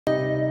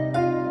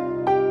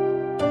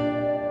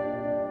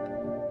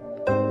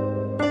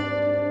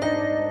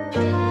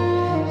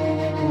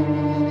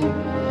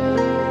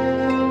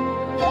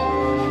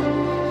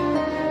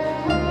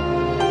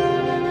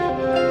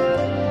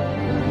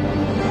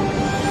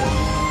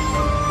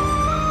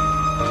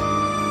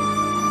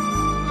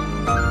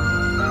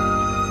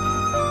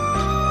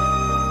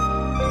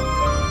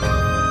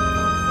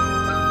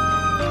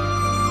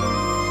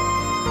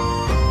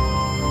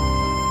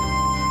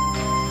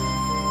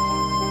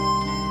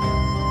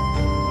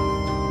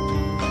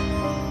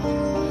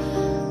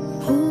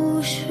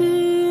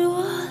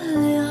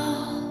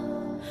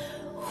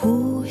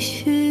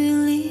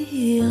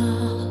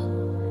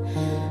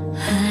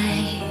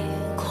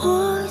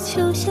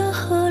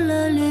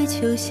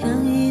相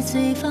依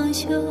最方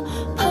休，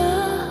怕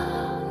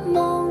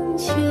梦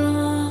久。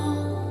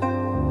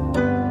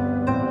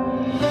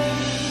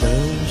登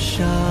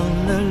上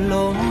了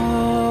楼，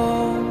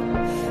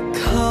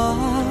看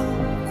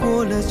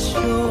过了秋，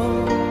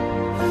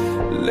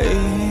泪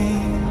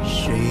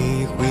水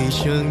汇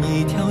成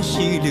一条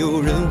溪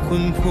流，任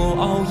魂魄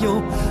遨游，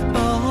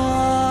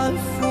半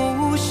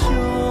腐朽。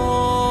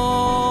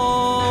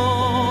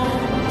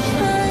穿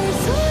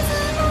梭在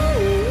梦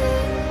与云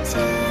间，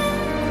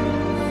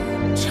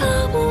找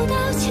不到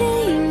牵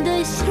引的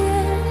线。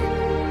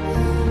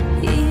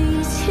1000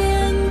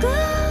个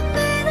美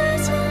的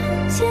从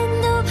前，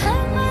都徘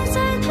徊在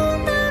同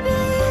的边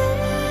缘。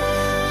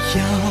仰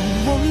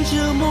望着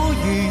墨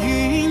雨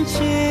云间，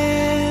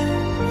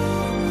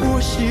我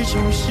始终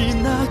是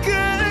那根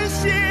线，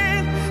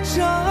斩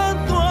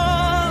断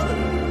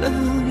了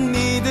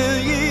你的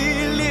依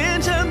恋，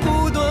斩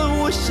不断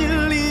我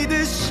心里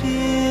的线，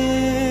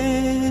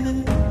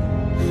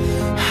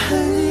恨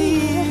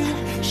也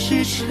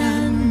是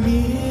缠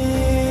绵。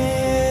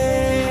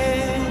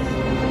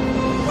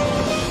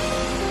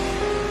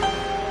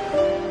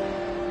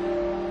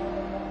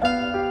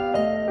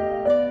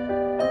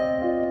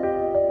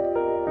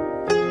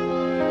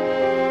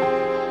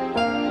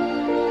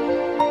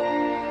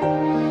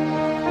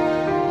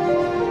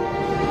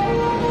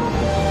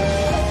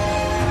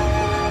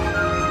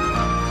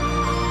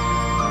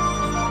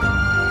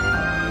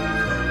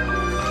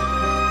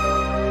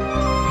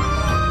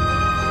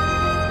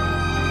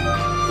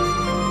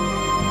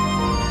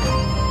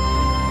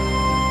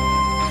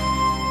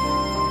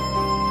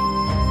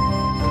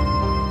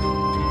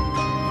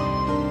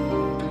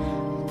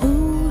不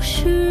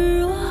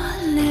是我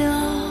留，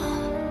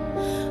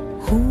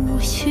无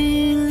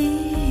需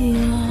理由。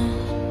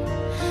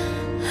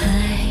爱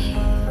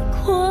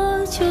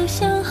过就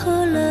像喝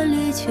了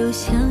烈酒，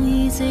相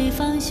依最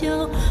方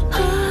休，怕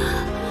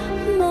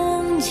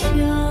梦久。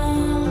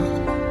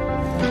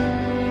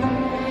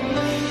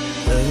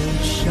登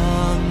上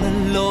了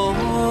楼，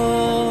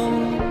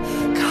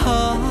看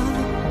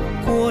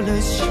过了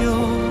秋，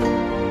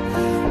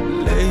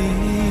泪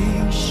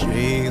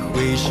水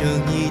汇成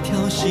一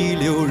条溪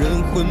流，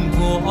任魂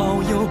魄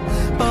遨游，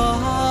半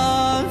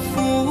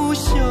腐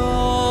朽。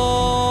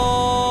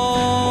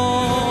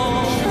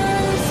穿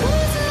梭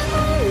在梦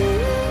与云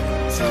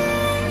间，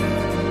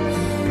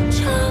找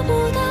不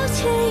到牵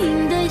引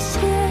的线。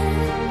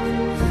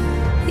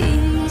1000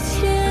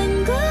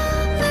个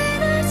美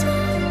的从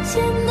前，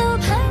都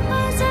徘徊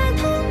在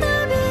同的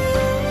边缘。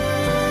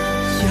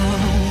仰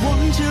望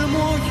着墨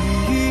雨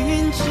云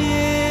间，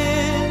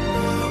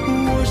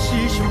我始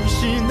终是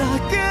那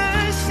根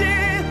线，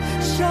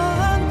斩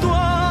断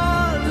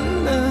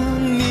了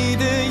你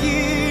的依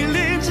恋，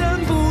斩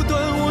不断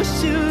我心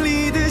里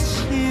的线，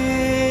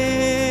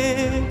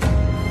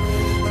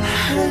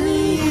恨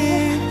也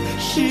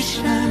是缠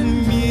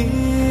绵。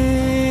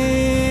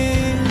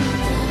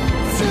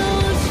走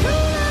出了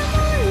梦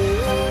与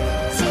云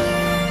间，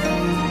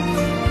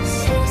谢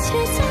却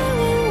在为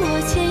我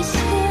牵线。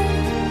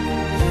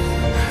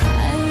还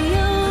有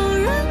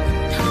人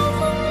桃红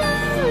了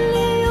脸，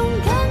勇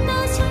敢地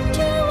牵着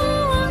我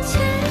往前。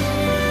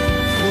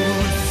我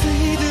醉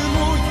的墨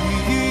雨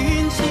云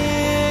间，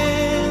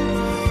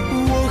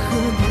我和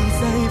你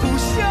再不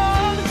相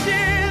见。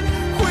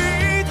回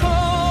头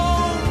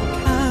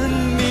看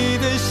你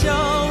的笑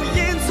颜，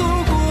错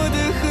过的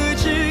何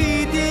止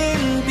一点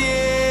点。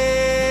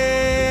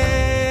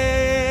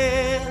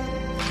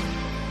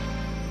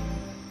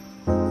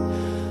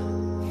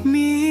命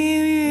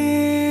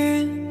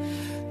运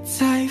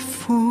在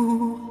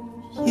敷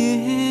衍。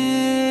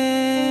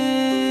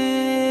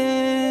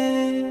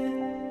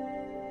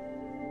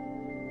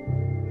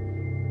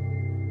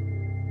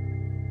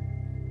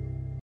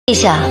陛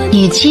下，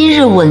你今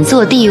日稳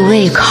坐地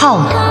位，靠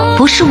的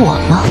不是我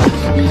吗？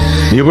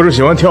你不是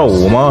喜欢跳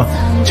舞吗？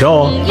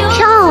跳啊！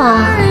跳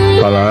啊！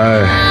看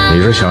来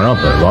你是想让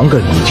本王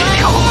跟你一起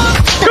跳，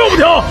跳不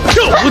跳？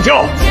跳不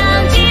跳？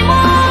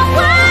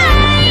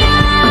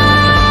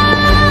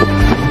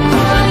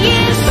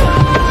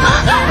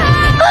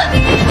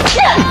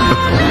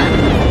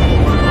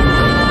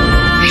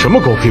什么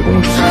狗屁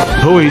公主，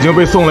都已经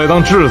被送来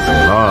当质子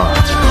了，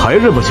还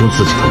认不清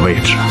自己的位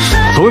置？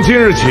从今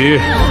日起，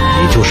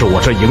你就是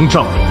我这营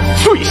帐里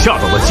最下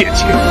等的贱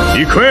妾。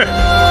李逵，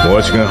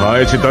我请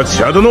还去打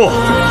卡的诺，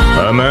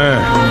俺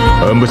们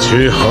本不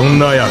去横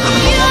那样的。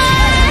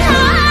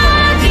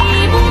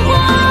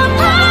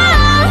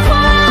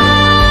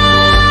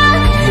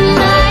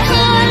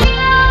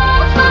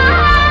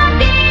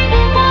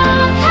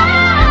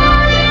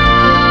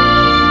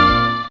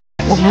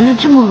我闻了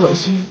这么恶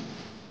心，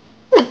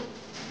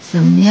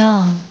怎么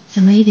样？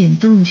怎么一点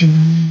动静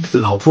都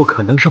没有？老夫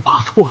可能是把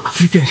错了，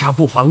殿下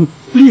不妨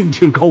另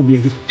请高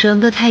明。整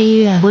个太医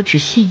院我只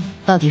信，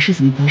到底是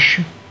怎么回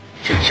事？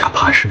殿下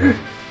怕是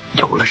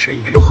有了谁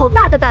愿。好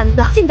大的胆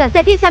子，竟敢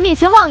在殿下面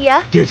前妄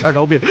言！殿下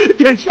饶命！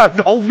殿下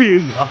饶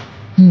命啊！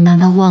你难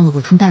道忘了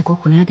我从代国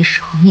回来的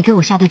时候，你给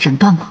我下的诊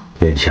断吗？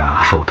眼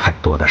下受太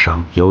多的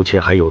伤，尤其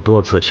还有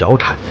多次小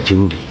产的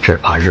经历，只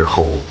怕日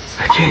后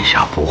眼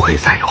下不会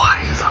再有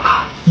孩子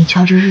了。你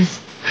瞧这日子，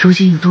如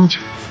今有多久？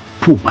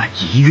不满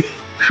1月。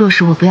若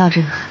是我不要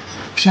这个孩子，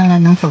将来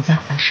能走在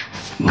何上？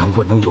能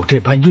不能有这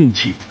般运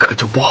气，可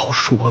就不好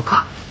说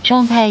了。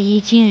张太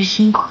医今日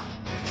辛苦，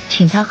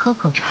请他喝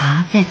口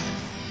茶再走。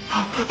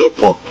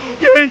不，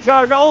殿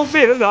下饶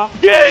命啊！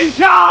殿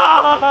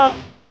下！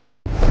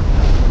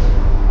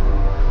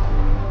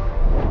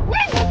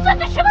你算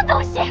个什么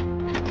东西？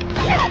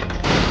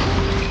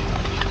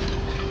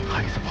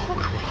孩子保不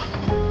住了，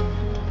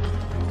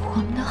我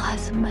们的孩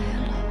子没了。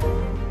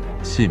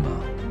戏码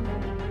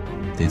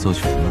得做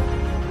全了，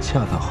恰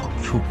到好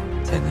处，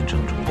才能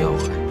正中要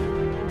害。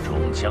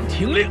众将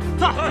听令，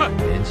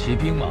点齐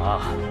兵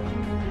马，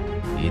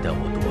一旦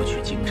我夺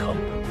取京城，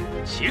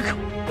即刻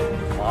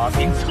发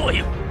兵策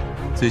应。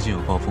最近有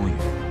暴风雨，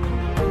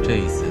这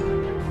一次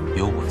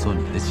由我做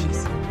你的棋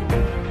子，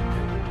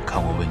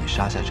看我为你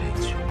杀下这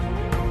一局。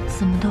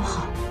怎么都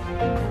好，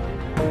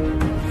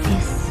别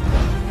死。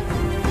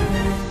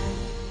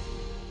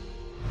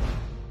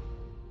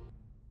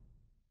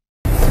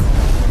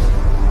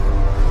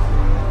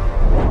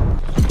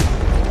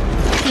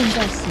病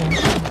在弦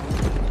上，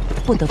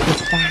不得不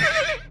杀了。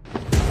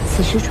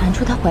此时传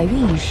出她怀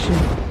孕一事，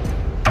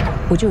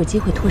我就有机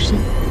会脱身。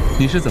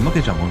你是怎么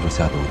给长公主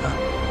下毒的？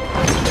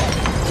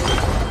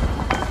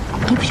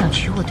你不想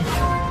娶我对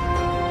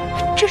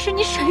吧？这是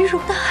你沈玉茹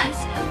的孩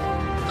子呀。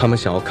他们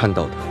想要看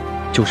到的，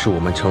就是我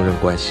们成人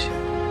关系。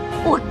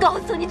我告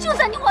诉你，就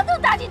算你往头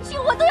打进去，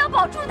我都要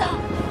保住他。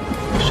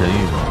沈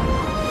玉茹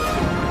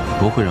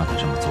不会让他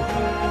这么做的。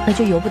那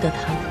就由不得他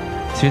了。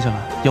接下来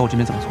要我这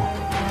边怎么做？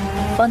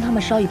帮他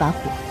们烧一把火。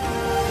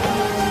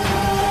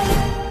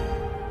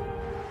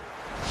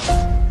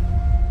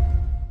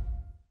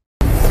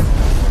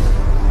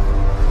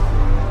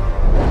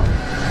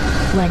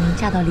婉宁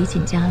嫁到李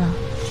锦家了。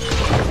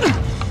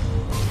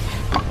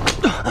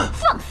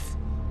放肆！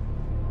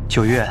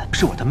九月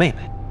是我的妹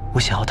妹，我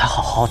想要她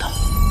好好的。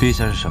陛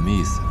下是什么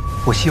意思？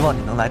我希望你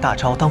能来大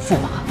超当驸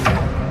马。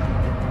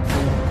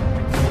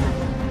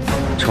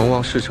成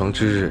王事成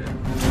之日，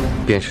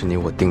便是你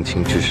我定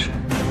亲之时。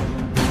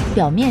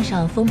表面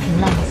上风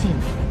平浪静，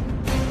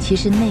其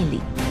实内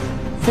里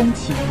风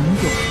起云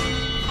涌。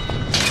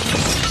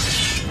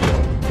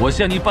我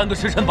限你半个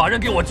时辰把人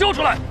给我交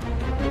出来。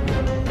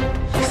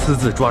私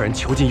自抓人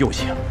囚禁诱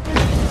刑，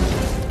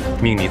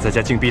命你在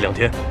家禁闭2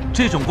天。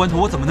这种关头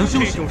我怎么能休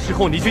息？这种时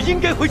候你就应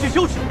该回去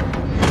休息。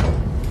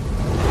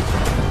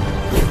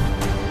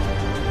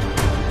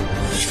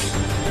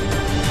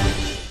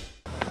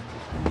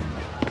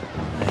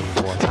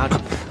我家这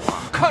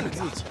看着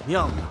自己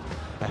酿的。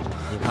哎，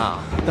你看啊，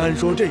单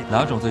说这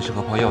哪种最适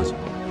合泡药酒？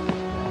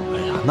哎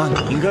呀，那你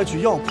应该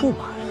去药铺买。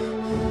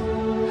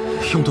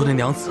用多的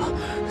娘子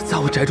在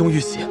我宅中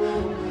遇袭，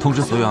通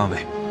知所有暗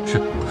卫。是，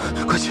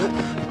快去。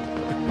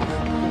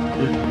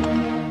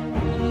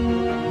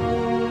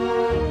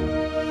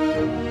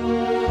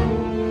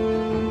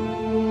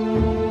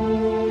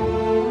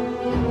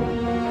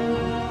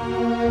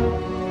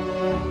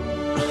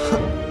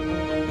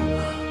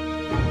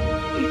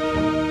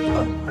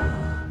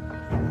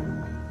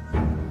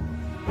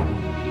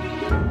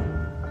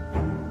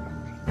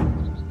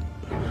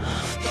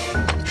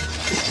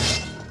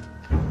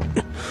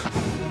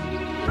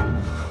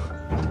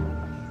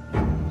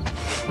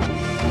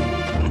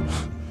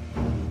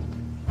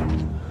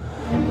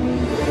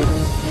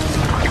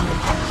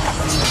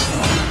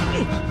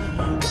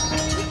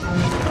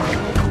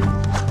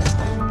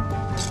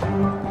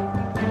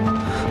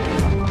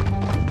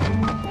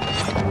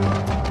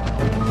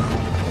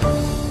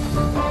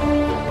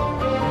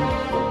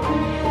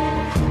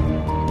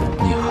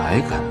还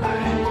敢来？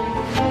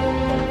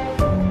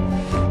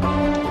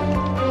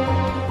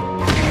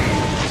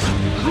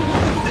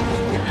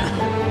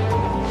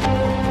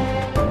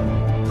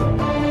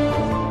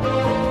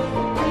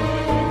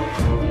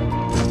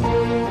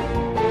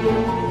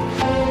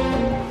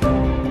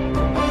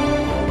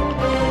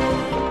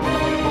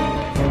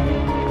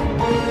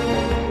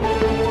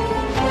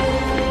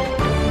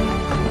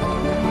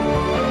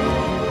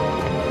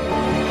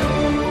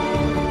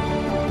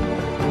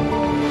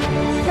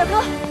表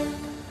哥，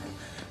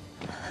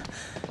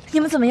你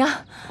们怎么样？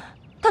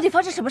到底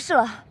发生什么事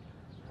了？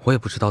我也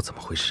不知道怎么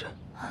回事。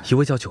一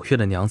位叫九月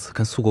的娘子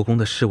跟肃国公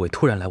的侍卫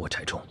突然来我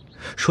宅中，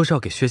说是要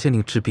给薛县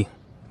令治病，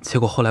结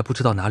果后来不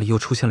知道哪里又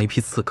出现了一批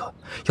刺客，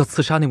要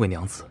刺杀那位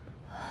娘子。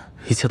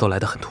一切都来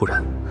得很突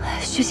然。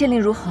薛县令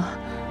如何？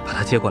把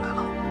他接过来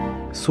了。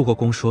肃国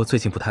公说最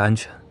近不太安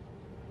全，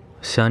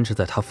先安置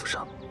在他府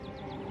上。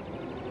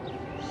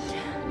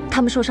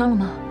他们受伤了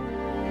吗？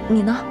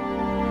你呢？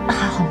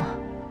还好吗？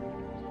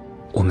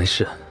我没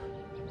事，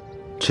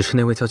只是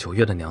那位叫九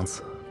月的娘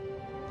子，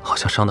好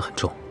像伤得很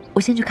重。我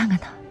先去看看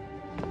她。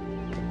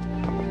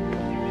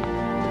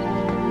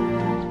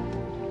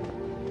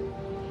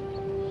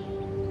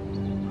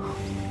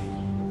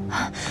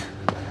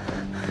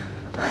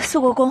肃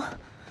国公，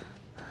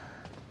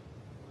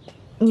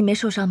你没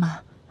受伤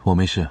吧？我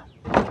没事。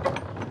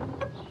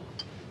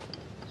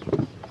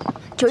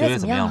九月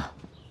怎么样了？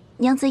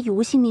娘子已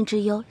无性命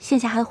之忧，现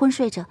下还昏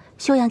睡着，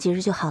休养几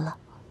日就好了。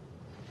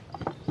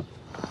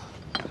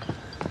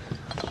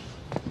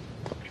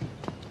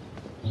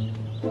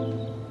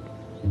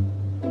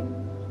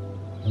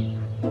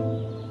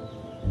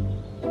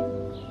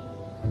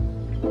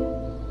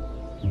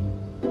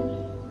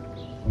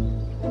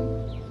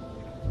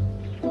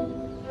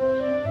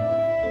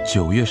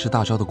9月是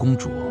大昭的公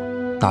主，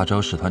大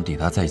昭使团抵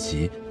达在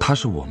即，她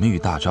是我们与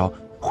大昭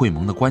会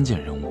盟的关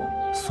键人物，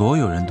所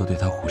有人都对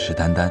她虎视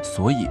眈眈，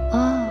所以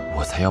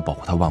我才要保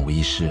护她万无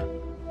一失。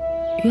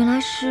原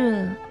来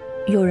是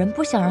有人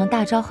不想让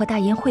大昭和大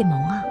燕会盟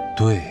啊。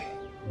对。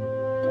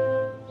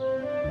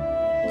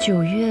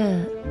9月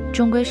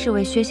终归是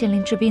为薛县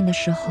令治病的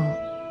时候，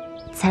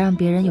才让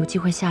别人有机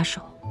会下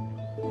手。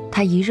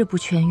他一日不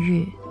痊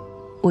愈，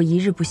我一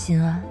日不心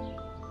安。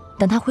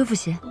等他恢复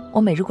些，我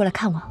每日过来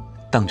看望。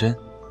当真？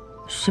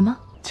什么？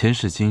前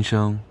世今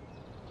生，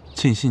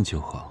尽信就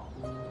好。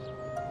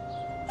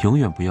永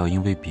远不要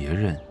因为别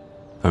人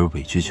而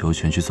委曲求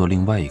全去做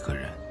另外一个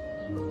人。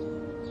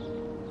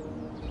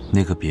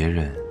那个别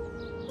人，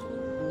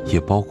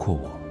也包括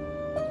我。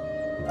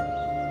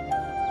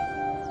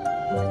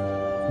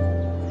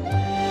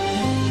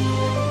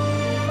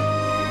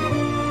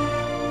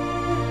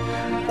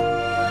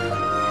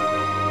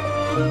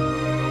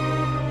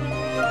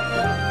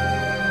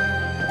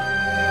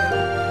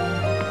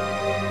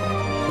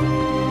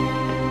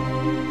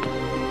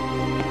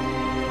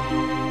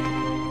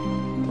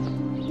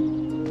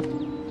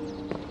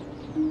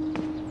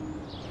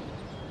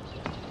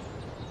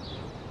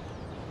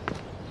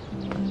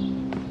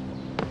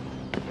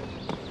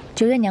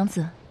9月娘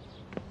子，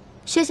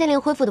薛县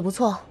令恢复的不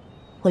错，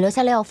我留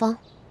下了药方，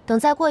等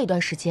再过一段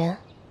时间，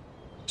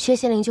薛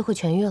县令就会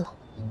痊愈了。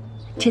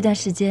这段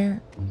时间，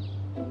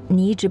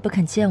你一直不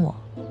肯见我，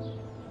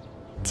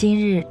今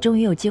日终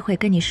于有机会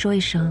跟你说一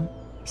声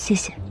谢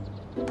谢。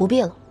不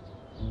必了，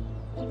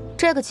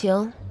这个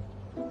情，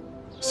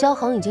萧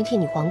恒已经替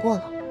你还过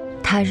了。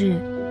他日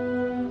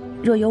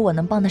若有我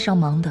能帮得上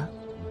忙的，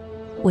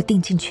我定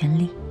尽全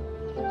力。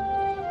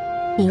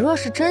你若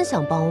是真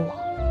想帮我，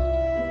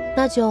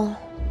那就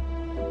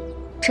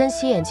珍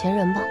惜眼前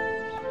人吧。